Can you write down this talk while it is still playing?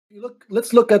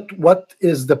Let's look at what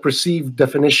is the perceived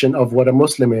definition of what a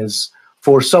Muslim is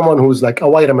for someone who's like a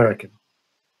white American.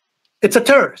 It's a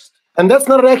terrorist. And that's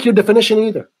not an accurate definition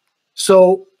either.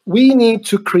 So we need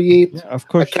to create a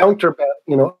counter,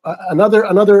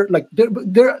 another like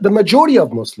the majority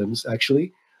of Muslims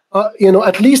actually,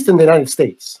 at least in the United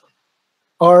States,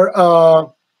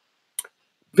 are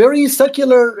very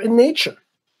secular in nature.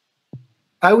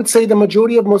 I would say the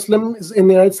majority of Muslims in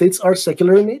the United States are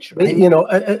secular in nature. But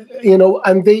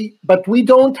we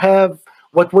don't have,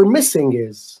 what we're missing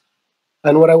is,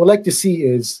 and what I would like to see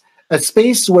is a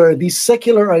space where these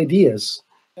secular ideas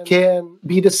can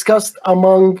be discussed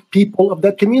among people of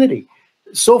that community.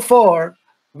 So far,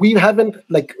 we haven't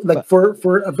we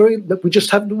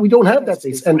don't have that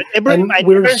space, and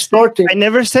we're starting. I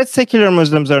never said secular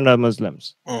Muslims are not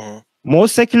Muslims.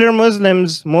 Most secular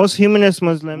Muslims, most humanist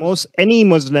Muslims, any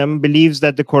Muslim believes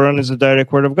that the Quran is a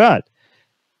direct word of God.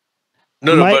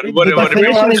 All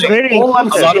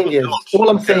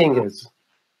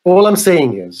I'm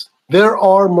saying is, there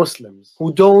are Muslims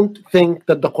who don't think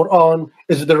that the Quran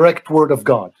is a direct word of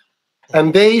God,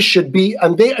 and they should be.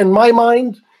 And in my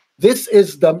mind, this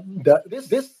is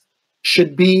this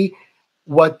should be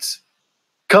what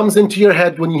comes into your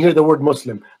head when you hear the word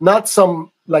Muslim, not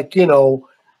some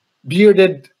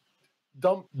bearded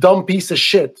dumb piece of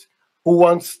shit who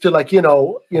wants to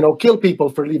kill people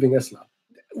for leaving Islam.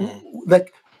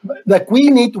 We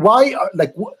need,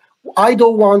 I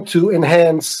don't want to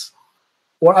enhance,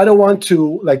 or I don't want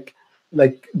to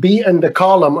be in the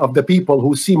column of the people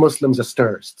who see Muslims as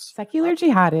terrorists. Secular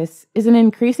Jihadists is an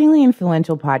increasingly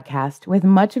influential podcast with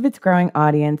much of its growing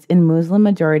audience in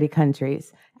Muslim-majority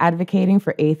countries, advocating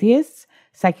for atheists,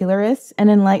 secularists,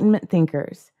 and Enlightenment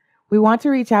thinkers. We want to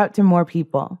reach out to more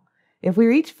people. If we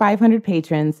reach 500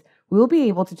 patrons, we will be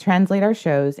able to translate our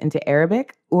shows into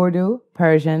Arabic, Urdu,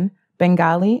 Persian,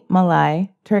 Bengali, Malay,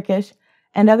 Turkish,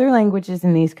 and other languages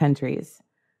in these countries.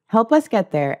 Help us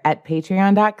get there at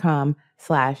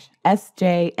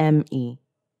patreon.com/SJME.